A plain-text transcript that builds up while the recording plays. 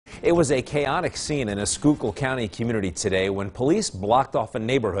It was a chaotic scene in a Schuylkill County community today when police blocked off a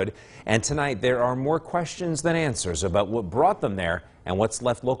neighborhood, and tonight there are more questions than answers about what brought them there and what's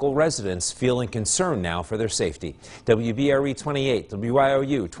left local residents feeling concerned now for their safety. WBRE 28,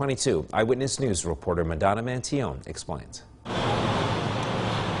 WYOU 22, Eyewitness News reporter Madonna Mantillon explains.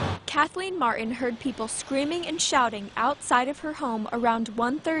 Kathleen Martin heard people screaming and shouting outside of her home around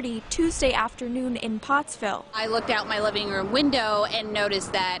 1:30 Tuesday afternoon in Pottsville. I looked out my living room window and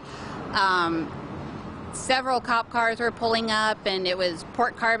noticed that several cop cars were pulling up, and it was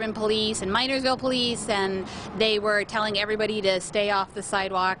Port Carbon police and Minersville police, and they were telling everybody to stay off the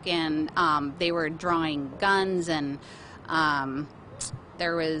sidewalk, and they were drawing guns, and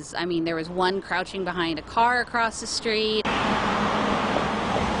there was one crouching behind a car across the street.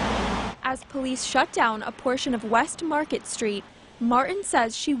 As police shut down a portion of West Market Street, Martin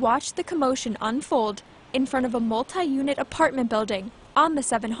says she watched the commotion unfold in front of a multi-unit apartment building on the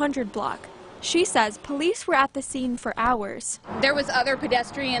 700 block. She says police were at the scene for hours. There was other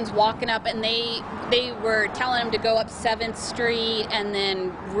pedestrians walking up, and they were telling them to go up 7th Street and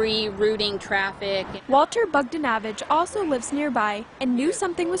then rerouting traffic. Walter Bogdanovich also lives nearby and knew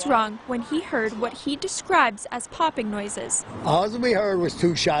something was wrong when he heard what he describes as popping noises. All we heard was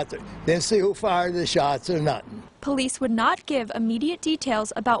 2 shots. Didn't see who fired the shots or nothing. Police would not give immediate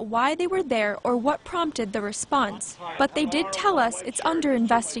details about why they were there or what prompted the response, but they did tell us it's under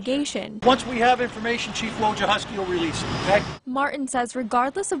investigation. Once we have information, Chief Wojciechowski will release it, okay? Martin says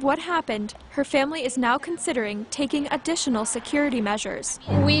regardless of what happened, her family is now considering taking additional security measures.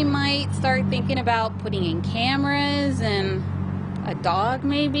 We might start thinking about putting in cameras and a dog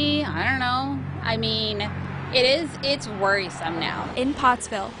maybe, I don't know. I mean, it's worrisome now. In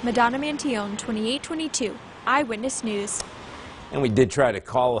Pottsville, Madonna Mantillon, 2822. Eyewitness News. And we did try to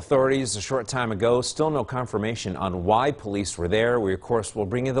call authorities a short time ago. Still no confirmation on why police were there. We, of course, will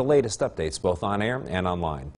bring you the latest updates both on air and online.